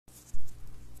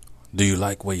Do you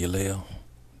like where you live?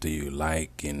 Do you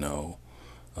like, the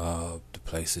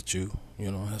place that you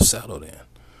have settled in?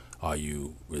 Are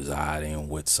you residing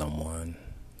with someone?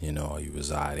 Are you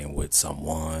residing with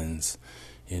someone's?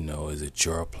 Is it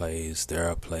your place,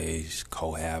 their place,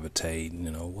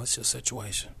 cohabitating? What's your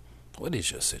situation? What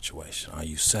is your situation? Are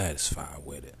you satisfied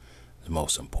with it?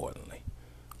 Most importantly,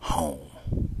 home.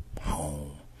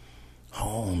 Home.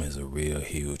 Home is a real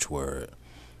huge word,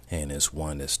 and it's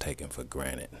one that's taken for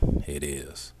granted. It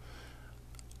is.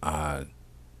 I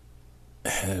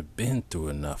have been through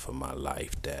enough of my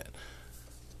life that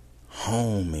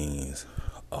home means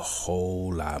a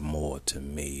whole lot more to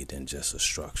me than just a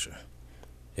structure.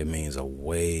 It means a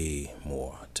way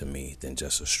more to me than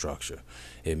just a structure.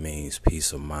 It means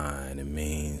peace of mind. It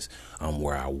means I'm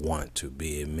where I want to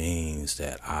be. It means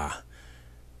that I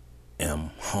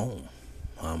am home.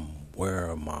 I'm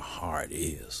where my heart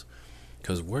is.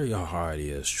 Because where your heart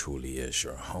is truly is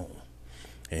your home.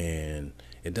 And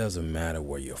it doesn't matter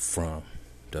where you're from.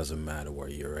 Doesn't matter where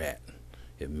you're at.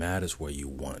 It matters where you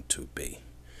want to be.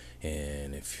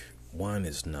 And if one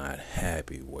is not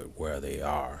happy with where they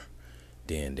are,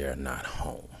 then they're not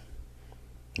home.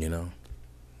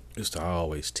 Used to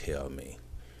always tell me,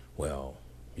 well,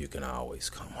 you can always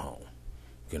come home.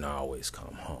 You can always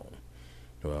come home.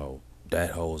 Well,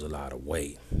 that holds a lot of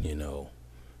weight,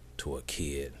 to a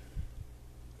kid,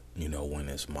 when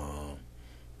it's mom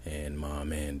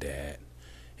and dad,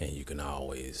 and you can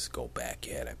always go back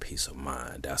at a peace of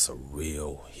mind. That's a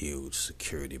real huge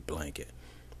security blanket,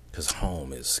 because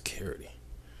home is security,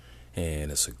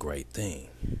 and it's a great thing.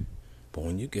 But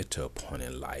when you get to a point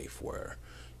in life where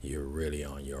you're really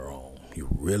on your own,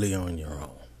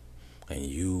 and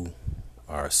you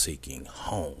are seeking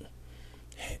home,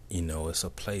 it's a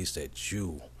place that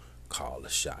you call the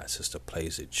shots. It's the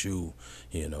place that you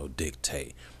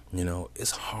dictate.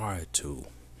 It's hard to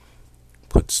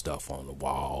put stuff on the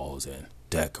walls and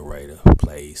decorate a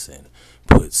place and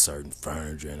put certain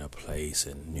furniture in a place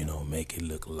and, make it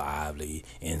look lively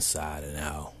inside and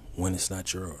out when it's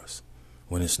not yours.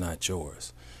 When it's not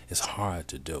yours, it's hard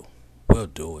to do. We'll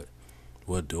do it.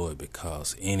 We'll do it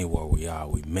because anywhere we are,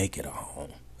 we make it our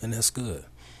home. And that's good.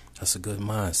 That's a good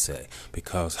mindset,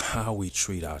 because how we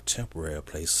treat our temporary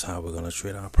places, how we're going to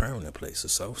treat our permanent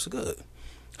places. So it's good.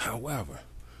 However,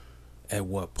 at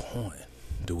what point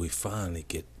do we finally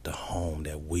get the home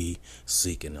that we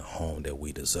seek and the home that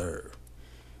we deserve?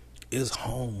 Is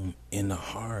home in the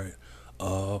heart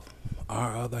of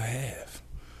our other half?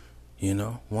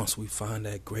 Once we find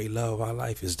that great love of our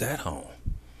life, is that home?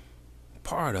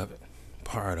 Part of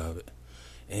it.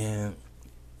 And,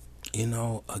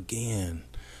 again,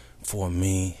 for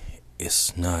me,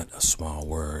 it's not a small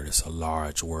word. It's a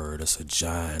large word. It's a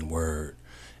giant word.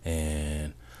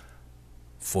 And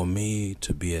for me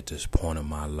to be at this point in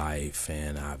my life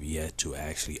and I've yet to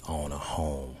actually own a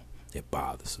home, it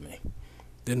bothers me.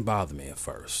 Didn't bother me at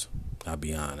first. I'll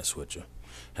be honest with you.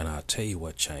 And I'll tell you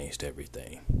what changed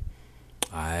everything.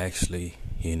 I actually,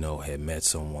 had met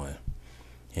someone,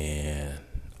 and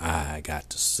I got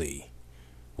to see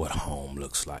what home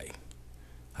looks like.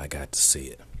 I got to see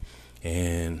it.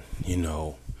 And,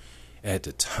 at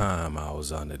the time I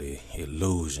was under the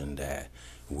illusion that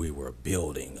we were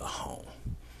building a home.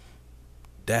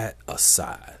 That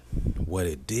aside, what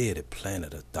it did, it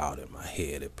planted a thought in my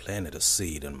head. It planted a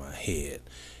seed in my head.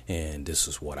 And this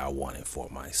is what I wanted for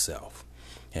myself.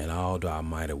 And although I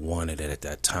might have wanted it at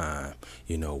that time,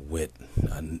 with,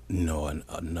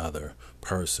 another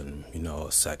person,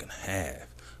 a second half,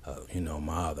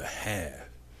 my other half,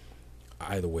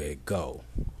 either way it go,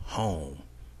 home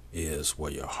is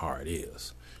where your heart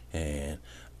is. And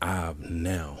I'm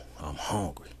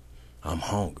hungry.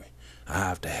 I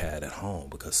have to have that home,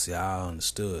 because see, I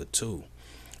understood too,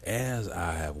 as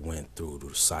I have went through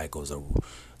the cycles of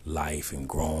life and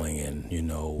growing and,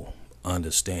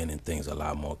 understanding things a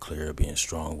lot more clear, being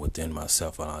strong within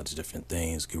myself and all these different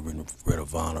things, getting rid of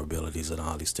vulnerabilities and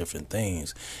all these different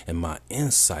things, and my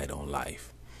insight on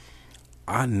life.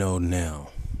 I know now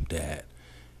that,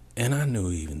 and I knew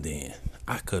even then,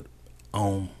 I could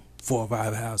own 4 or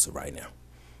 5 houses right now.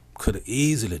 Could have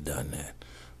easily done that,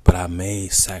 but I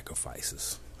made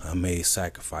sacrifices. And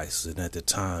at the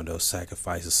time, those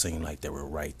sacrifices seemed like they were the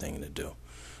right thing to do.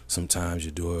 Sometimes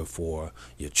you do it for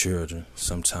your children.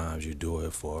 Sometimes you do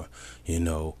it for,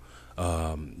 your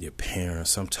parents.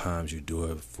 Sometimes you do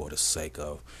it for the sake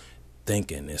of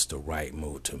thinking it's the right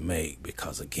move to make.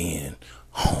 Because again,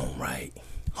 home, right?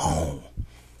 Home,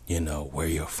 where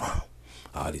you're from.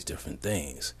 All these different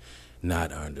things.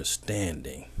 Not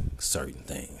understanding certain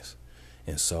things.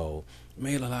 And so, I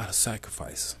made a lot of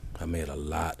sacrifices.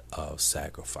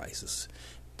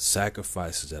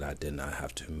 sacrifices that I did not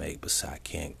have to make, but I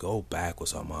can't go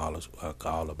backwards. I'm all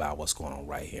about what's going on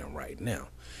right here and right now.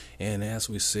 And as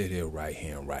we sit here right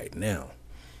here and right now,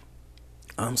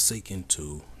 I'm seeking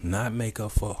to not make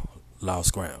up for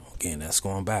lost ground. Again, that's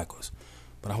going backwards.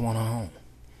 But I want a home.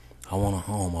 I want a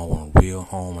home. I want a real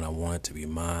home, and I want it to be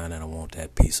mine, and I want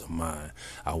that peace of mind.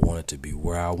 I want it to be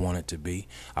where I want it to be.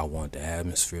 I want the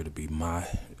atmosphere to be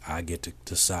I get to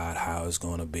decide how it's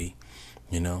going to be,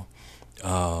 you know.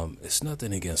 It's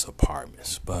nothing against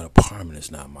apartments, but apartment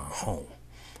is not my home.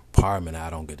 Apartment,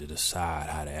 I don't get to decide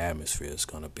how the atmosphere is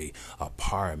going to be.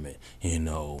 Apartment,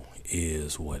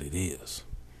 is what it is.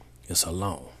 It's a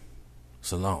loan.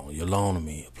 It's a loan. You're loaning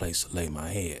me a place to lay my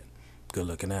head. Good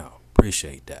looking out.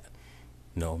 Appreciate that.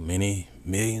 Many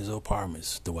millions of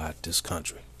apartments throughout this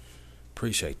country.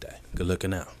 Appreciate that. Good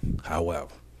looking out. However,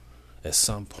 at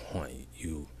some point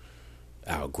you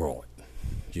outgrow it.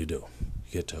 You do.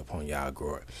 You get to a point you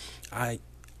outgrow it. I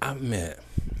met,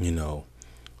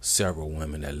 several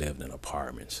women that lived in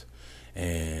apartments,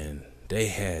 and they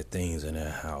had things in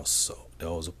their house, so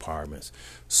those apartments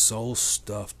so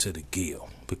stuffed to the gill,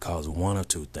 because one or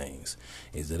two things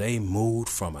is that they moved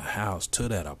from a house to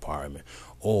that apartment,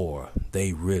 or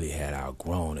they really had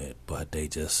outgrown it, but they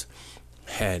just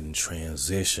hadn't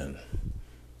transitioned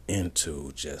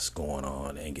into just going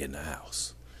on and getting a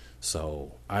house.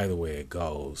 So either way it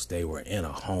goes, they were in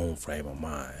a home frame of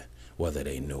mind, whether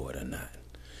they knew it or not.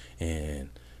 And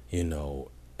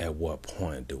at what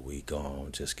point do we go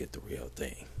on just get the real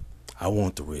thing? I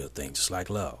want the real thing, just like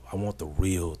love. I want the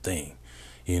real thing,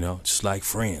 just like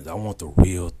friends. I want the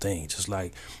real thing, just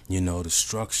like, the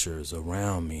structures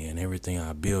around me and everything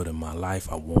I build in my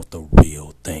life. I want the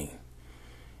real thing.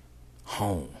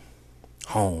 Home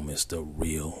is the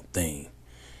real thing.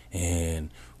 And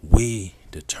we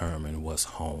determine what's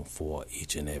home for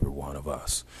each and every one of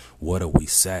us. What are we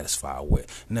satisfied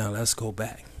with? Now let's go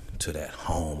back to that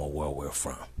home or where we're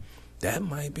from. That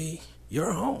might be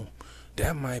your home.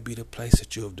 That might be the place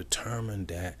that you have determined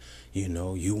that,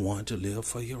 you want to live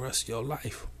for the rest of your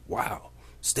life. Wow.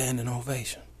 Standing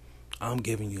ovation. I'm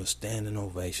giving you a standing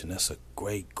ovation. That's a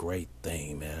great, great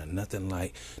thing, man. Nothing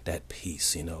like that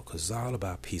peace, because it's all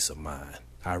about peace of mind.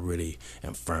 I really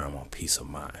am firm on peace of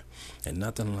mind. And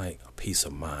nothing like a peace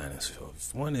of mind.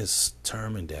 If one is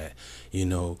determined that,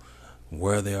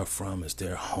 where they're from is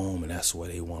their home and that's where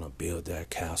they want to build their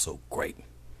castle, great.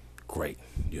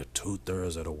 You're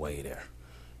 2/3 of the way there.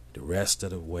 The rest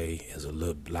of the way is a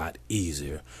lot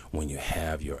easier when you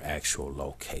have your actual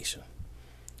location.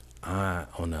 I,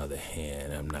 on the other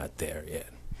hand, am not there yet.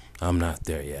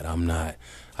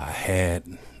 I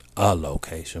had a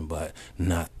location, but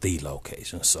not the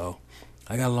location. So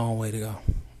I got a long way to go.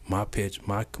 My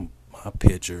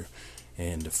picture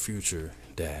and the future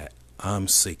that I'm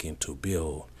seeking to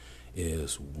build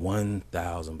is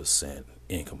 1,000%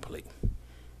 incomplete.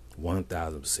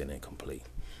 1,000% incomplete,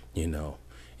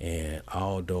 and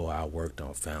although I worked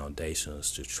on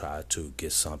foundations to try to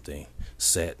get something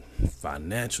set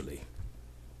financially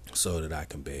so that I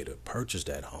can be able to purchase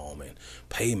that home and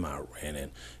pay my rent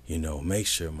and, make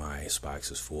sure my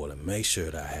icebox is full and make sure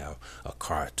that I have a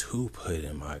car to put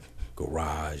in my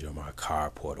garage or my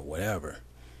carport or whatever,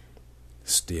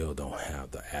 still don't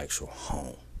have the actual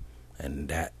home. And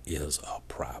that is a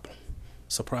problem.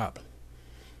 It's a problem.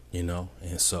 And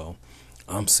so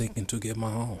I'm seeking to get my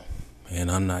home,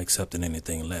 and I'm not accepting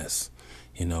anything less.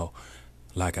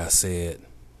 Like I said,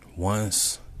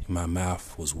 once my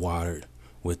mouth was watered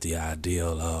with the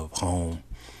ideal of home,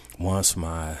 once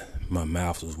my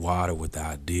mouth was watered with the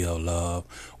ideal of love,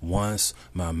 once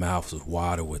my mouth was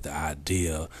watered with the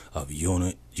idea of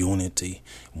unity,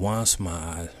 once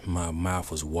my mouth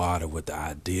was watered with the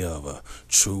idea of a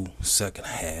true second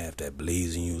half that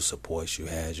believes in you, supports you,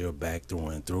 has your back through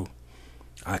and through,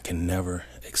 I can never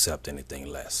accept anything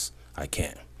less. I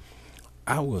can't.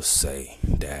 I will say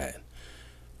that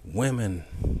women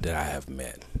that I have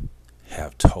met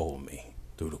have told me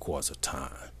through the course of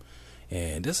time,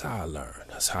 and this is how I learned.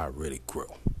 That's how I really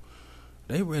grew.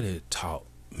 They really taught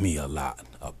me a lot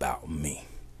about me,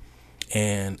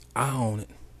 and I own it.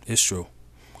 It's true.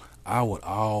 I would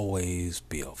always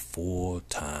be a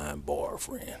full-time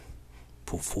boyfriend,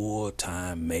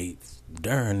 full-time mate,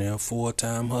 darn near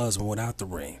full-time husband without the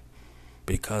ring.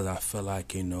 Because I feel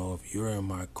like, if you're in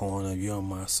my corner, if you're in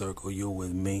my circle, you're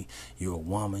with me, you're a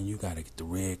woman, you got to get the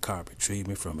red carpet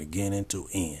treatment from beginning to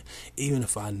end. Even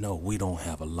if I know we don't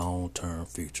have a long-term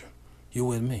future, you're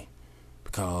with me.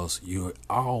 Because you're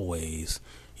always,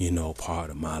 part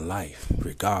of my life,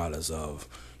 regardless of,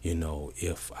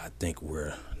 if I think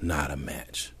we're not a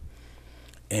match.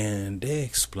 And they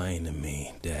explained to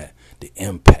me that the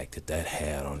impact that that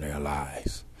had on their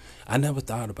lives. I never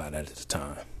thought about that at the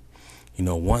time. You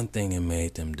know, one thing it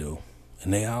made them do,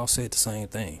 and they all said the same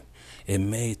thing, it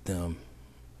made them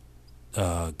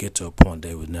get to a point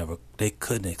they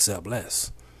couldn't accept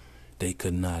less. They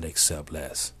could not accept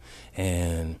less.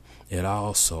 And it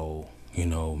also, you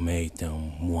know, made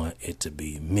them want it to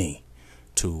be me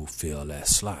to fill that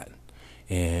slot.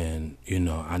 And, you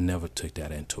know, I never took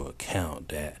that into account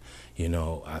that, you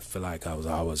know, I feel like I was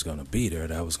always going to be there.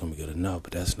 That was going to be good enough,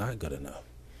 but that's not good enough.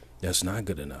 That's not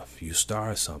good enough. You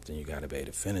start something, you got to be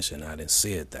able to finish it. And I didn't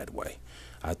see it that way.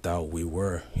 I thought we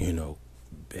were, you know,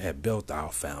 had built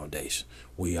our foundation.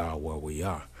 We are where we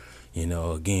are. You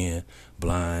know, again,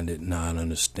 blinded, not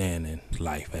understanding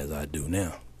life as I do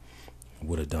now.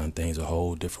 Would have done things a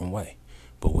whole different way.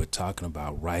 But we're talking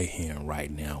about right here and right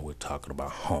now. We're talking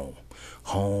about home.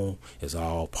 Home is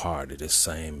all part of the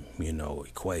same, you know,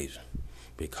 equation.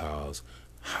 Because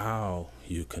how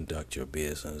you conduct your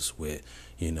business with,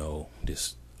 you know,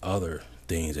 this other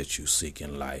things that you seek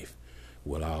in life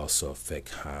will also affect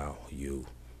how you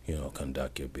know,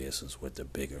 conduct your business with the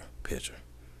bigger picture.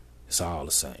 It's all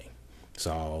the same. It's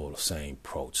all the same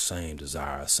approach, same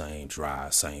desire, same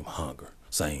drive, same hunger,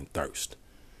 same thirst.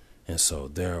 And so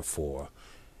therefore,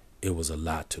 it was a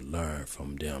lot to learn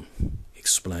from them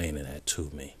explaining that to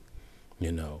me.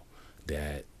 You know,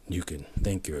 that you can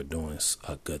think you're doing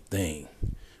a good thing,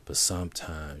 but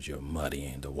sometimes you're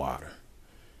muddying the water.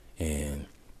 And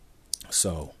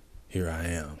so here I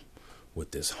am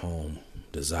with this home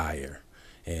desire.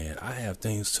 And I have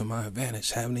things to my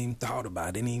advantage. Haven't even thought about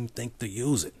it. Didn't even think to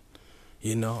use it.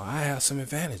 You know, I have some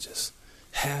advantages.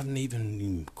 Haven't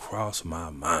even crossed my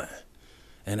mind.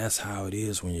 And that's how it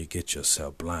is when you get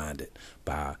yourself blinded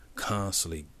by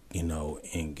constantly, you know,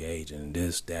 engaging in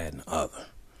this, that, and other.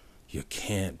 You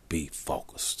can't be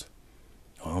focused.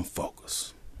 I'm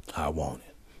focused. I want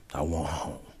it. I want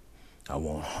home. I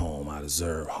want home. I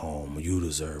deserve home. You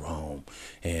deserve home.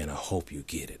 And I hope you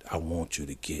get it. I want you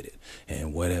to get it.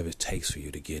 And whatever it takes for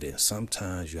you to get it. And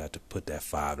sometimes you have to put that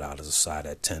 $5 aside,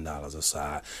 that $10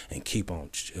 aside, and keep on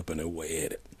chipping away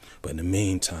at it. But in the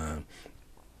meantime,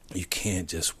 you can't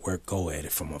just go at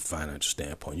it from a financial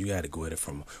standpoint. You got to go at it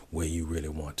from where you really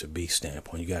want to be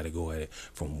standpoint. You got to go at it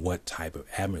from what type of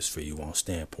atmosphere you want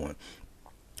standpoint.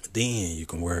 Then you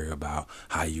can worry about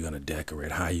how you're going to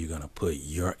decorate, how you're going to put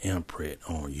your imprint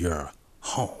on your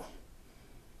home.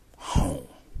 Home.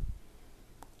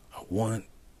 I want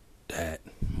that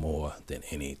more than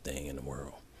anything in the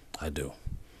world. I do.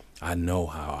 I know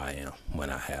how I am when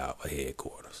I have a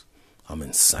headquarters. I'm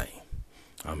insane.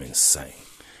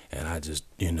 And I just,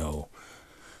 you know,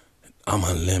 I'm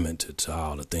unlimited to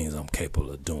all the things I'm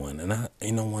capable of doing. And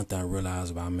you know one thing I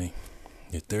realize about me?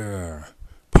 If there are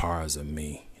parts of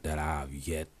me that I've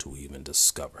yet to even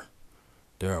discover.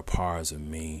 There are parts of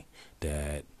me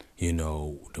that, you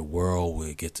know, the world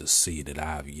will get to see that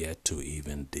I've yet to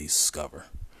even discover.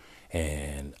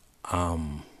 And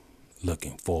I'm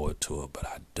looking forward to it, but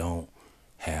I don't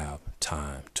have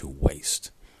time to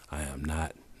waste. I am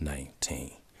not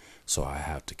 19. So I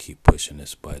have to keep pushing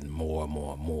this button more and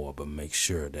more and more, but make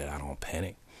sure that I don't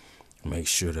panic. Make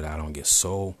sure that I don't get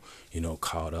so, you know,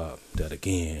 caught up that,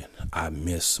 again, I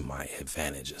miss my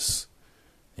advantages.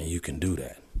 And you can do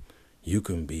that. You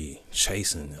can be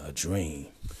chasing a dream,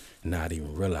 not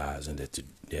even realizing that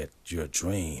your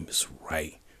dream is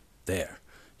right there.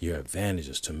 Your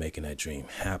advantages to making that dream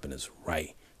happen is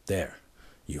right there.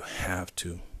 You have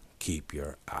to keep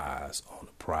your eyes on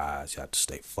the prize. You have to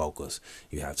stay focused.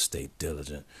 You have to stay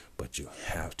diligent. But you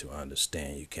have to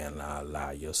understand you cannot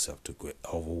allow yourself to get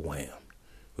overwhelmed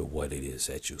with what it is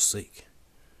that you seek.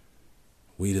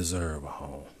 We deserve a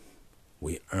home.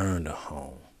 We earned a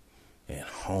home. And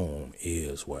home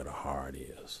is where the heart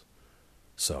is.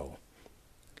 So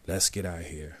let's get out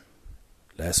here.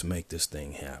 Let's make this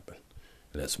thing happen.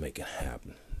 Let's make it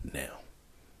happen now.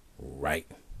 Right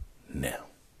now.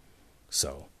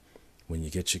 So when you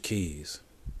get your keys,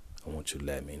 I want you to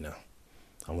let me know.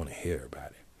 I want to hear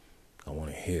about it. I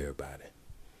want to hear about it.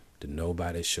 The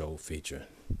Nobody Show featuring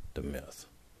The Myth.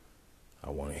 I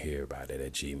want to hear about it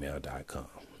at gmail.com.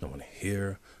 I want to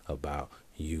hear about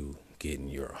you getting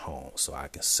your home so I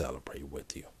can celebrate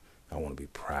with you. I want to be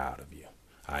proud of you.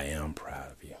 I am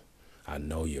proud of you. I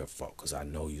know you're focused. I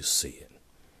know you see it.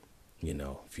 You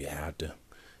know, if you have to,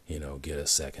 you know, get a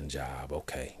second job,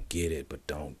 okay, get it, but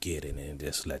don't get it and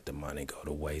just let the money go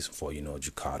to waste before you know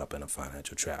you're caught up in a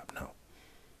financial trap.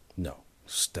 No,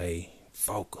 stay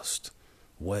focused.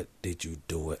 What did you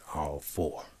do it all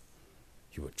for?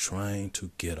 You were trying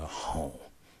to get a home.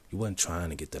 You wasn't trying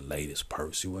to get the latest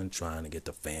purse. You wasn't trying to get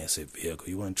the fancy vehicle.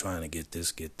 You wasn't trying to get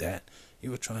this, get that.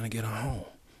 You were trying to get a home.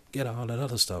 Get all that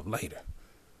other stuff later.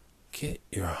 Get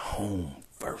your home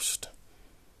first.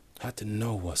 Have to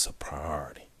know what's a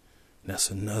priority. And that's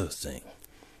another thing.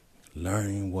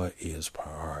 Learning what is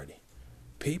priority.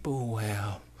 People who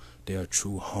have their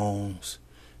true homes,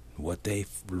 what they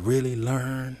really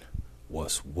learned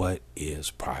was what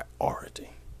is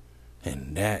priority.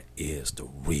 And that is the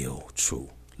real true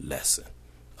lesson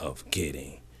of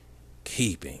getting,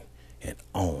 keeping, and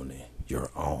owning your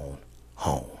own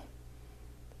home.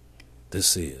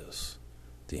 This is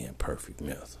the imperfect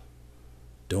myth.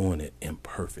 Doing it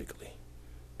imperfectly,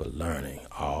 but learning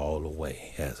all the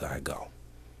way as I go.